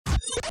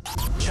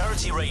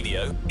Charity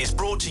Radio is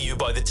brought to you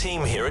by the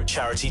team here at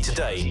Charity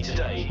Today,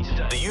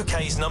 the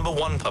UK's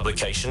 #1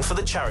 publication for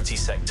the charity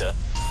sector.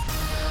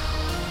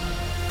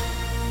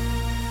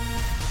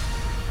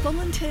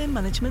 Volunteer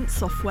management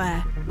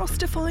software,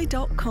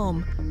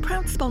 Rostify.com,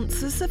 proud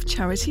sponsors of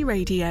Charity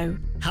Radio.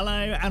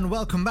 Hello and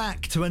welcome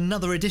back to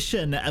another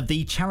edition of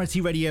the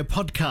Charity Radio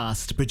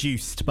podcast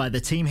produced by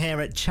the team here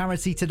at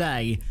Charity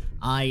Today.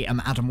 I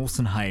am Adam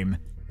Walsenholme,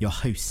 your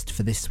host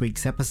for this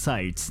week's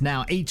episode.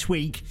 Now, each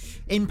week,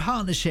 in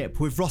partnership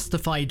with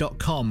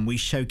Rostify.com, we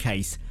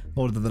showcase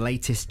all of the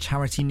latest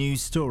charity news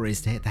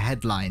stories to hit the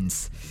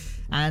headlines.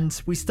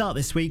 And we start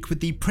this week with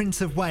the Prince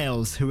of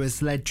Wales, who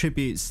has led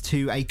tributes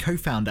to a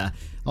co-founder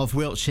of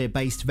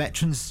Wiltshire-based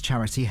veterans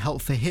charity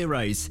Help for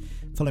Heroes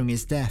following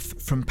his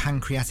death from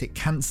pancreatic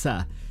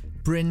cancer.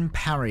 Bryn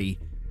Parry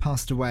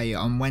passed away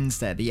on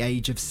Wednesday at the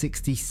age of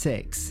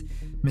 66.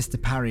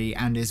 Mr. Parry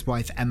and his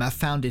wife Emma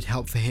founded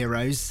Help for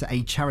Heroes,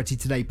 a Charity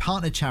Today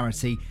partner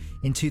charity,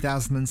 in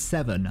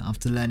 2007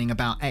 after learning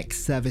about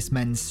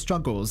ex-servicemen's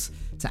struggles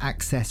to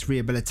access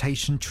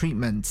rehabilitation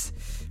treatment.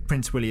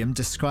 Prince William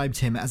described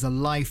him as a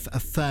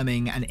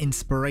life-affirming and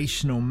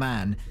inspirational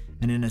man,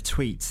 and in a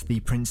tweet, the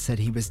Prince said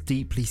he was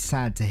deeply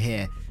sad to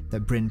hear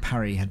that Bryn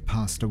Parry had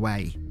passed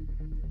away.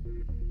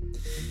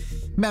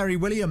 Mary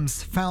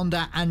Williams,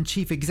 founder and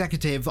chief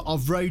executive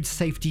of road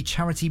safety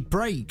charity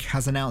Brake,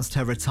 has announced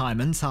her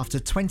retirement after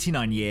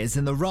 29 years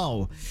in the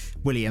role.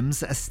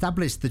 Williams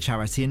established the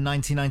charity in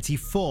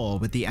 1994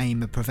 with the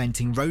aim of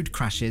preventing road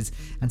crashes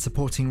and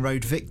supporting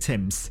road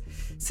victims.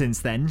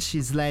 Since then,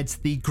 she's led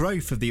the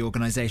growth of the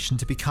organisation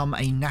to become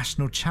a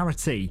national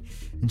charity,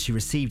 and she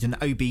received an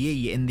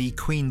OBE in the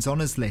Queen's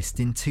Honours List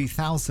in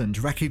 2000,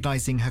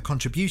 recognising her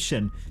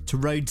contribution to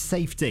road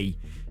safety.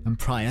 And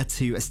prior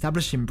to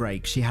establishing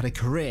Brake, she had a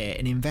career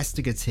in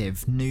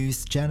investigative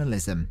news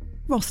journalism.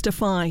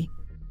 Rostify.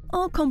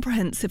 Our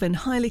comprehensive and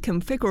highly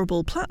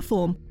configurable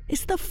platform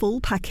is the full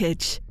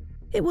package.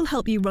 It will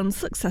help you run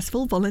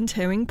successful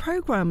volunteering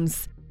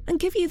programs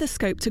and give you the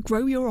scope to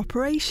grow your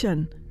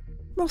operation.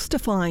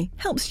 Rostify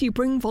helps you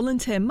bring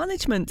volunteer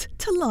management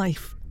to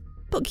life.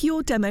 Book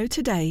your demo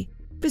today.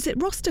 Visit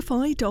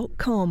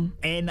Rostify.com.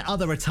 In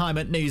other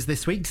retirement news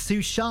this week,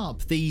 Sue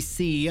Sharp, the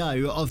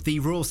CEO of the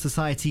Royal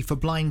Society for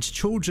Blind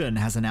Children,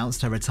 has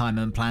announced her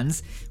retirement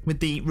plans, with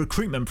the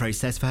recruitment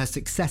process for her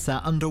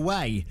successor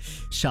underway.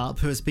 Sharp,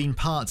 who has been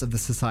part of the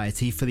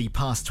Society for the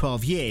past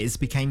 12 years,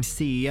 became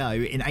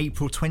CEO in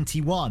April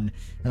 21,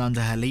 and under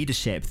her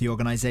leadership, the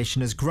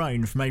organisation has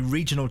grown from a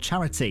regional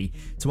charity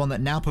to one that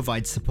now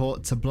provides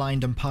support to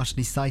blind and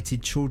partially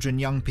sighted children,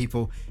 young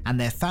people and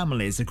their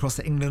families across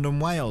England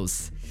and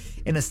Wales.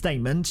 In a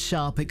statement,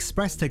 Sharp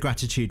expressed her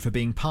gratitude for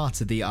being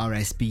part of the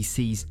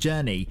RSBC's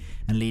journey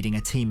and leading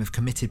a team of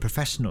committed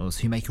professionals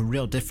who make a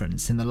real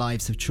difference in the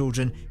lives of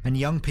children and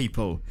young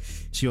people.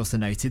 She also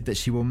noted that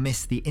she will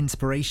miss the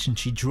inspiration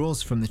she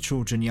draws from the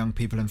children, young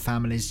people and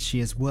families she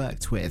has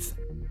worked with.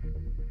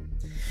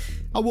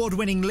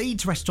 Award-winning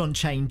Leeds restaurant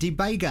chain De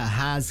Bager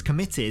has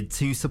committed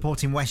to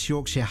supporting West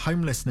Yorkshire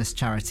homelessness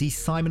charity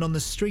Simon on the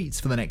Streets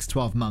for the next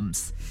 12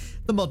 months.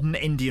 The modern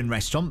Indian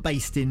restaurant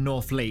based in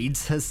North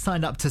Leeds has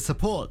signed up to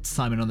support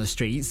Simon on the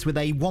Streets with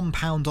a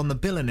 £1 on the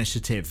bill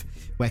initiative,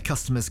 where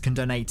customers can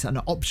donate an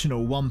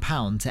optional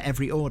 £1 to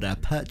every order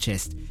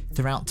purchased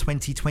throughout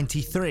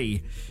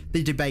 2023.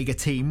 The De Bager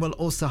team will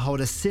also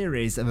hold a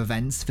series of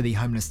events for the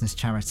homelessness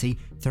charity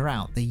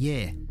throughout the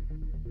year.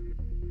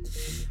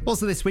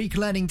 Also this week,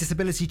 learning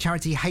disability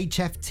charity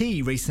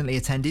HFT recently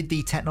attended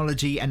the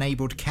Technology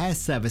Enabled Care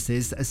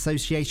Services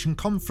Association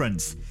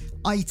Conference,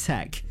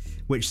 ITEC,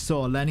 which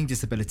saw learning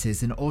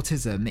disabilities and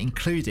autism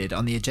included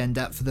on the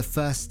agenda for the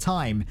first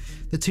time.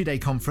 The two-day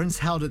conference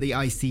held at the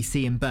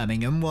ICC in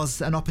Birmingham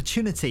was an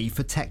opportunity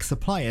for tech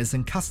suppliers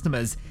and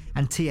customers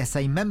and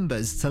TSA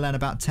members to learn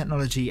about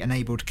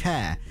technology-enabled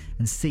care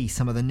and see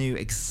some of the new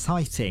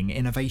exciting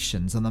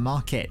innovations on the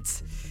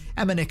market.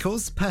 Emma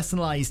Nichols,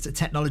 Personalised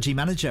Technology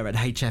Manager at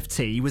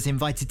HFT, was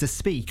invited to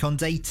speak on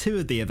day 2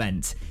 of the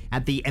event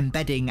at the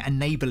Embedding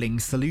Enabling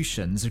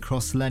Solutions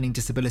Across Learning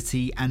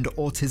Disability and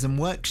Autism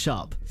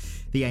workshop.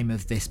 The aim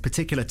of this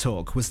particular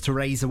talk was to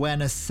raise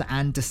awareness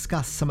and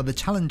discuss some of the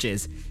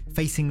challenges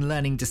facing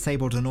learning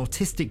disabled and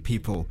autistic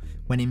people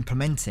when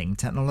implementing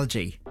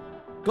technology.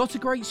 Got a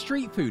great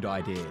street food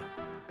idea?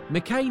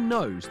 McCain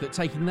knows that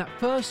taking that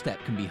first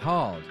step can be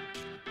hard.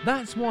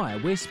 That's why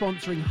we're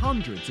sponsoring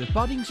hundreds of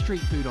budding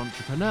street food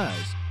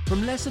entrepreneurs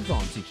from less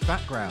advantaged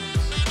backgrounds.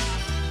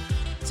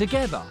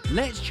 Together,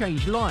 let's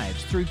change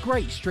lives through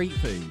great street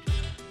food.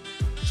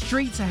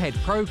 Streets Ahead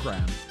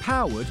programme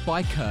powered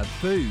by Curb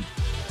Food.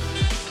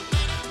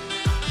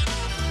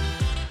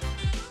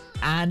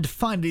 And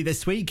finally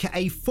this week,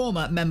 a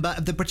former member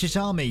of the British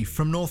Army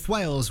from North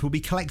Wales will be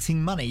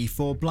collecting money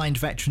for Blind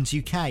Veterans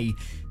UK,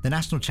 the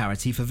national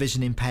charity for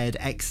vision impaired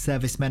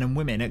ex-servicemen and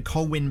women, at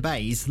Colwyn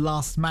Bay's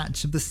last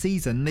match of the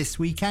season this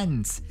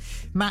weekend.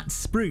 Matt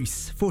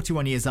Spruce,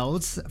 41 years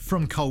old,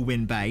 from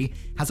Colwyn Bay,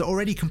 has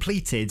already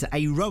completed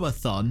a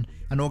rowathon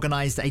and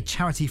organised a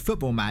charity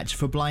football match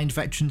for Blind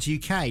Veterans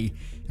UK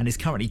and is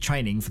currently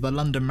training for the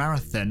London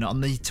Marathon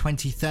on the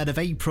 23rd of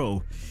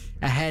April.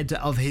 Ahead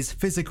of his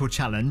physical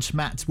challenge,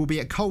 Matt will be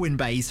at Colwyn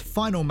Bay's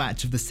final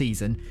match of the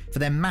season for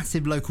their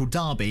massive local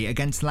derby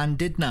against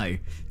Llandudno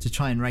to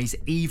try and raise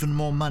even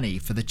more money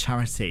for the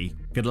charity.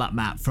 Good luck,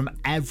 Matt, from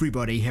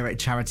everybody here at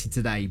Charity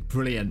Today.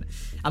 Brilliant.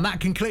 And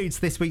that concludes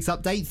this week's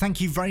update.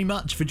 Thank you very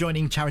much for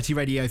joining Charity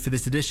Radio for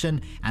this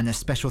edition, and a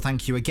special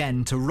thank you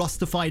again to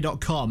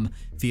Rostify.com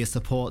for your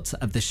support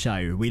of the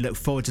show. We look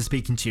forward to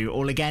speaking to you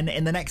all again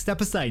in the next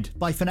episode.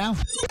 Bye for now.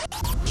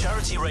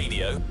 Charity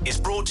Radio is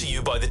brought to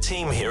you by the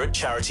team here at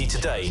Charity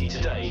Today,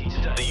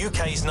 the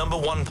UK's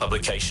 #1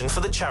 publication for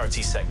the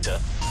charity sector.